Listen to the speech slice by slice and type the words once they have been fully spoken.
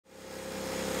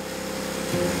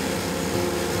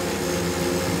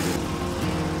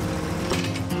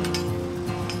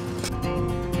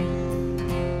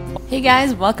Hey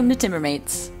guys, welcome to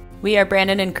TimberMates. We are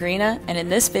Brandon and Karina, and in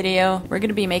this video, we're going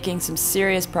to be making some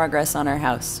serious progress on our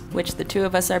house, which the two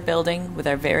of us are building with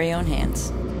our very own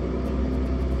hands.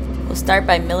 We'll start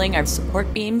by milling our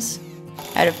support beams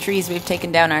out of trees we've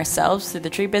taken down ourselves through the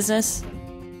tree business.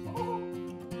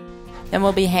 Then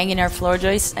we'll be hanging our floor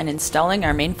joists and installing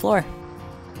our main floor.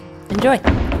 Enjoy!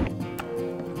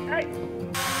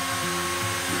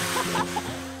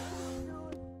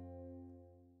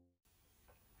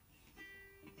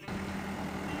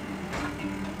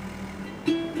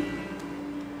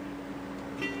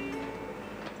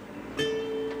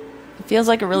 It feels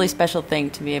like a really special thing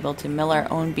to be able to mill our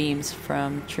own beams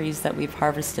from trees that we've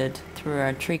harvested through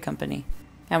our tree company.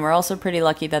 And we're also pretty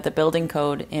lucky that the building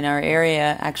code in our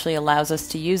area actually allows us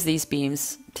to use these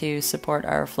beams to support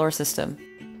our floor system.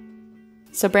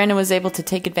 So Brandon was able to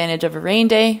take advantage of a rain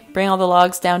day, bring all the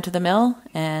logs down to the mill,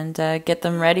 and get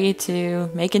them ready to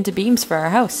make into beams for our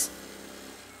house.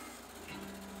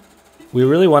 We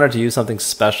really wanted to use something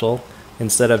special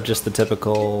instead of just the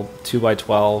typical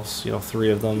 2x12s,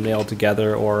 3 of them nailed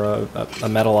together, or a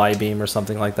metal I-beam or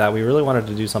something like that. We really wanted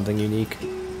to do something unique.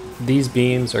 These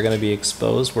beams are going to be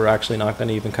exposed. We're actually not going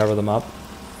to even cover them up.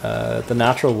 The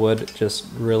natural wood just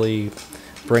really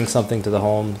brings something to the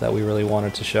home that we really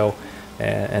wanted to show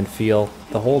and feel.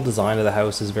 The whole design of the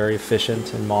house is very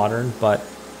efficient and modern, but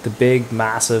the big,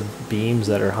 massive beams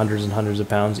that are hundreds and hundreds of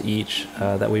pounds each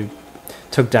that we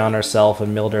took down ourselves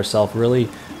and milled ourselves really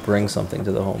bring something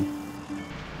to the home.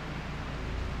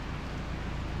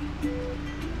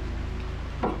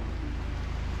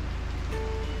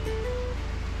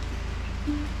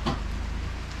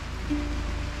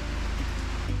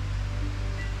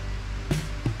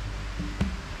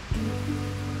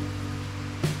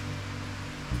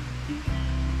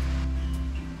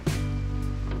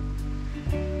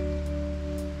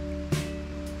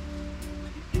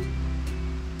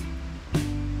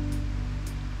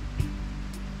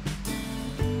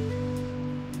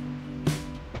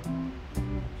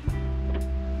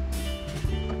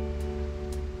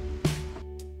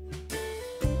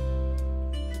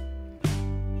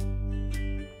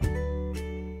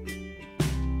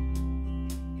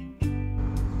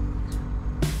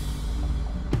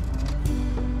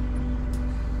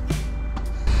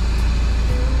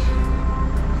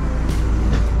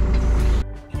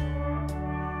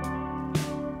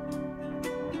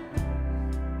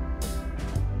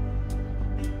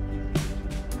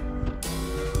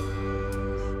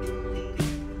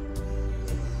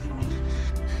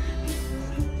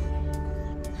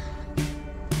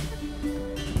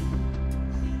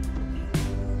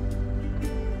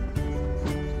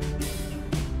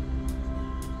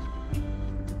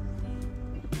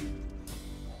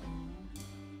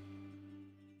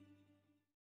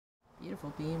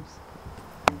 Beautiful beams.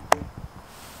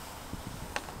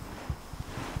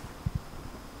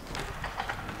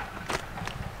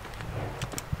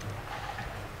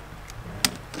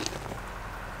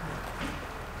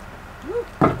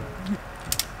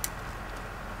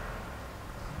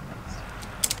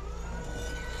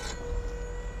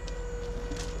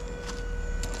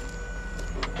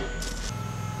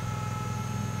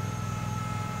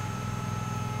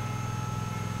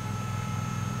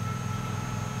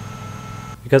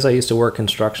 Because I used to work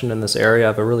construction in this area, I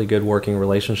have a really good working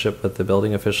relationship with the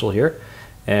building official here,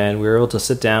 and we were able to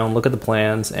sit down, look at the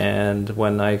plans, and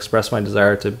when I expressed my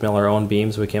desire to mill our own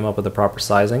beams, we came up with the proper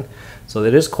sizing. So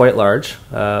it is quite large,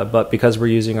 but because we're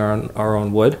using our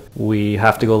own wood, we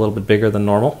have to go a little bit bigger than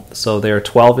normal. So they're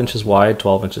 12 inches wide,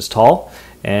 12 inches tall,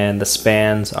 and the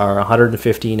spans are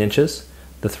 115 inches,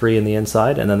 the 3 in the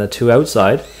inside, and then the 2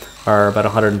 outside are about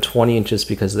 120 inches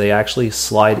because they actually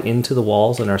slide into the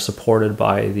walls and are supported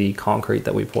by the concrete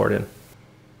that we poured in.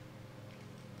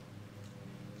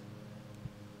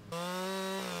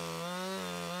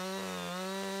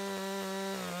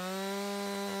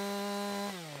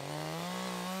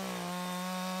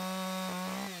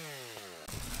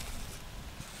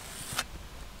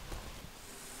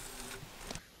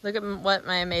 Look at what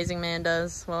my amazing man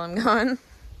does while I'm gone.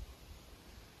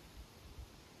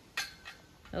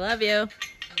 I love you.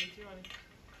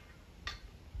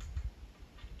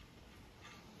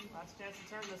 Last chance to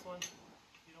turn this one.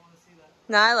 You don't want to see that.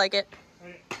 No, I like it.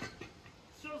 Okay.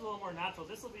 This shows a little more natural.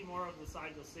 This will be more of the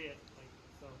side you'll see it.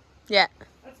 So. Yeah.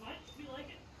 That's fine. If you like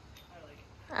it. I like it.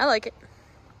 I like it.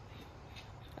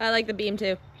 I like the beam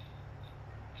too.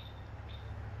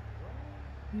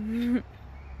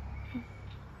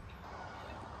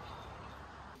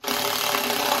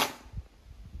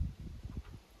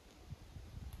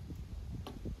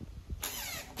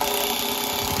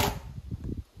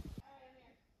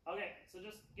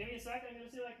 just give me a second. I'm going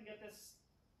to see if I can get this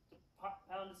to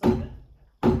pound to something.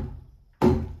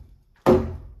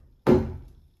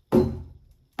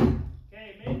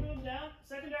 Okay, main boom down,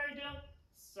 secondary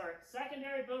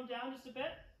boom down just a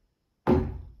bit.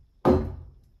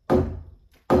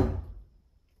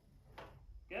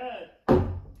 Good.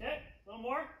 Okay, a little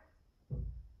more.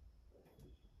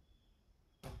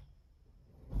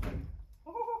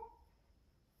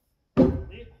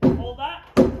 Hold that.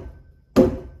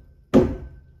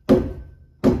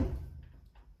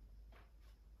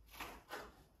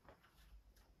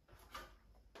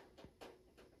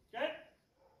 Okay.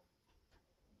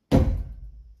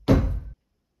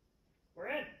 We're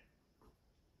in.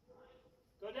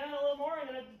 Go down a little more, I'm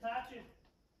going to detach you.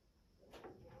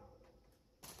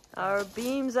 Our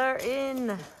beams are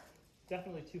in.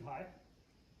 Definitely too high.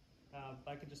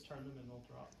 I could just turn them and they'll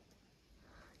drop.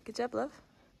 Good job, love.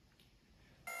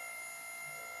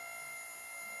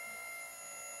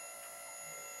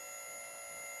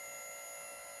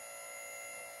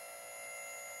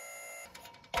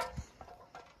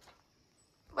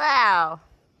 Wow.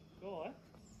 Cool, eh?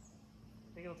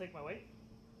 Think it'll take my weight?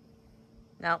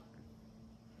 No.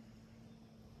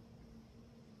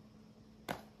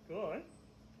 Cool, eh?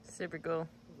 Super cool.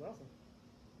 This is awesome.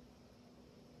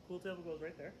 Pool table goes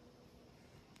right there.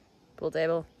 Pool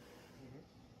table.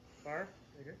 Bar,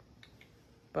 right here.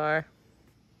 Bar.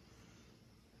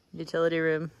 Utility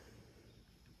room.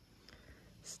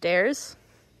 Stairs.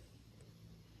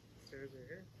 Stairs right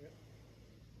here. Yep.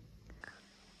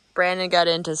 Brandon got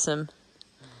into some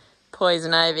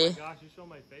poison ivy. Oh my gosh, you show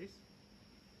my face?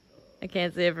 I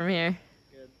can't see it from here.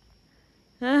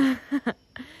 Good.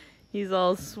 He's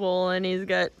all swollen. He's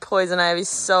got poison ivy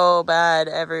so bad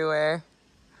everywhere.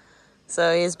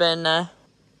 So he's been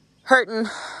hurting.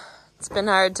 It's been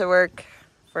hard to work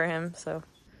for him, so.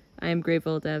 I am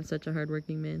grateful to have such a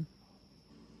hardworking man.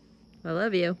 I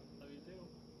love you. Love you too.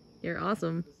 You're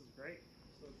awesome. This is great.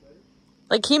 So excited.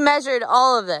 Like, he measured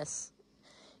all of this.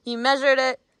 He measured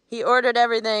it. He ordered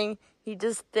everything. He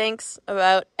just thinks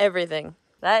about everything.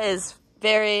 That is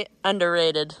very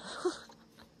underrated.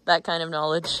 That kind of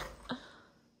knowledge.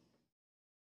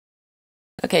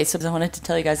 Okay, so I wanted to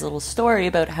tell you guys a little story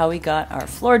about how we got our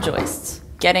floor joists.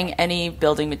 Getting any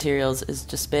building materials has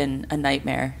just been a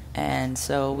nightmare, and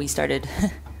so we started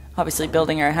obviously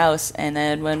building our house, and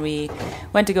then when we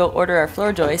went to go order our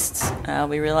floor joists,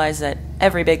 we realized that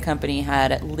every big company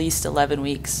had at least 11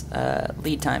 weeks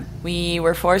lead time. We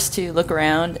were forced to look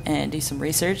around and do some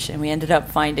research, and we ended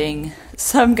up finding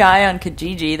some guy on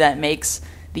Kijiji that makes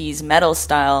these metal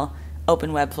style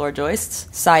open web floor joists.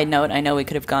 Side note, I know we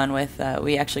could have gone with,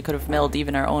 we actually could have milled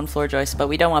even our own floor joists, but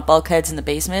we don't want bulkheads in the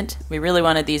basement. We really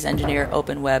wanted these engineer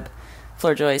open web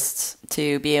floor joists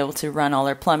to be able to run all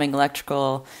our plumbing,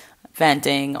 electrical,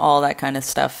 venting, all that kind of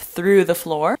stuff through the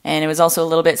floor. And it was also a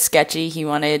little bit sketchy. He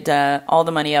wanted all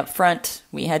the money up front.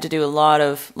 We had to do a lot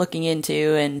of looking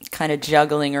into and kind of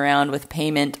juggling around with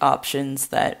payment options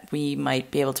that we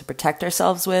might be able to protect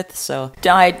ourselves with. So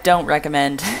I don't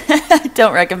recommend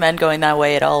don't recommend going that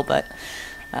way at all, but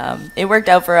it worked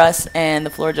out for us, and the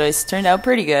floor joists turned out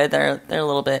pretty good. They're a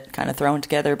little bit kind of thrown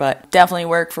together, but definitely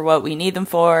work for what we need them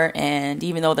for. And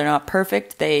even though they're not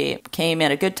perfect, they came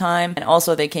at a good time, and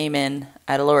also they came in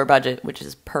at a lower budget, which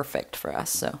is perfect for us.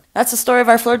 So that's the story of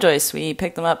our floor joists. We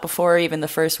picked them up before even the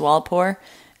first wall pour,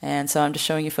 and so I'm just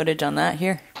showing you footage on that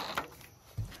here.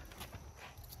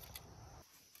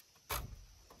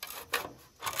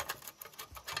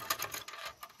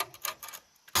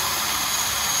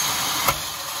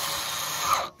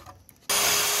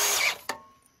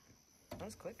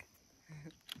 Quick.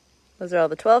 Those are all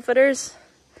the 12 footers,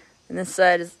 and this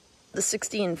side is the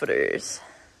 16 footers.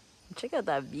 Check out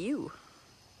that view.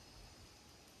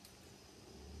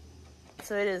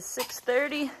 So it is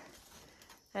 6:30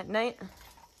 at night.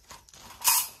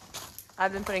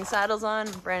 I've been putting saddles on.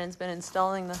 Brandon's been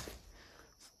installing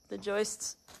the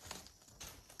joists.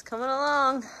 It's coming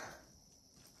along.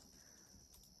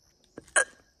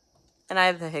 And I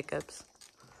have the hiccups.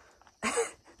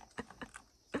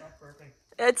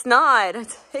 It's not.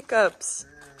 It's hiccups.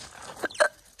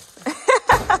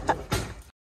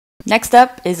 Next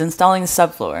up is installing the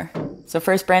subfloor. So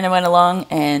first Brandon went along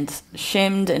and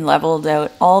shimmed and leveled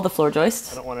out all the floor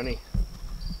joists. I don't want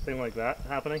anything like that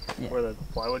happening, where the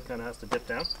plywood kind of has to dip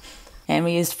down. And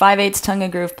we used 5/8 tongue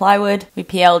and groove plywood. We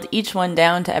PL'd each one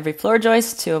down to every floor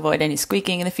joist to avoid any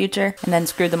squeaking in the future, and then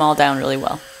screwed them all down really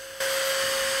well.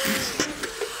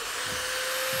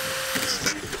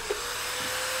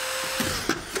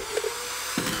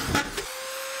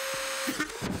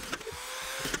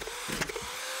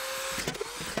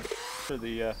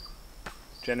 The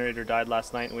generator died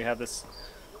last night, and we have this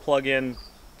plug-in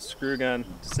screw gun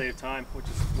to save time, which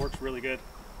works really good.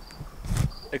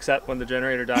 Except when the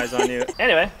generator dies on you.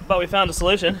 Anyway, but we found a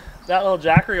solution. That little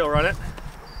jackery will run it.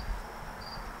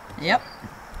 Yep.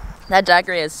 That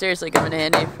jackery is seriously coming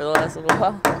in handy for the last little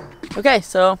while. Okay,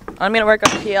 so I'm going to work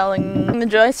on PLing the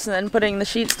joists and then putting the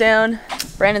sheets down.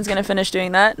 Brandon's going to finish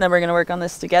doing that, and then we're going to work on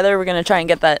this together. We're going to try and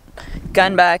get that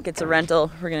gun back. It's a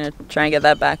rental. We're going to try and get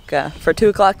that back for 2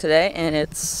 o'clock today, and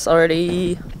it's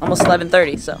already almost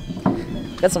 11:30, so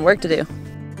got some work to do.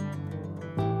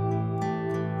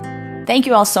 Thank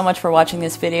you all so much for watching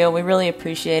this video. We really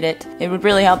appreciate it. It would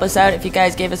really help us out if you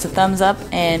guys gave us a thumbs up,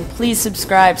 and please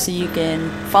subscribe so you can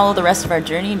follow the rest of our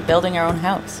journey building our own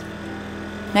house.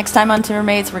 Next time on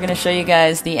TimberMates, we're going to show you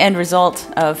guys the end result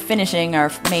of finishing our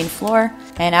main floor,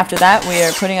 and after that we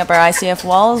are putting up our ICF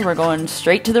walls. We're going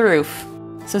straight to the roof.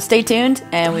 So stay tuned,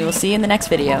 and we will see you in the next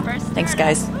video. Thanks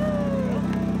guys.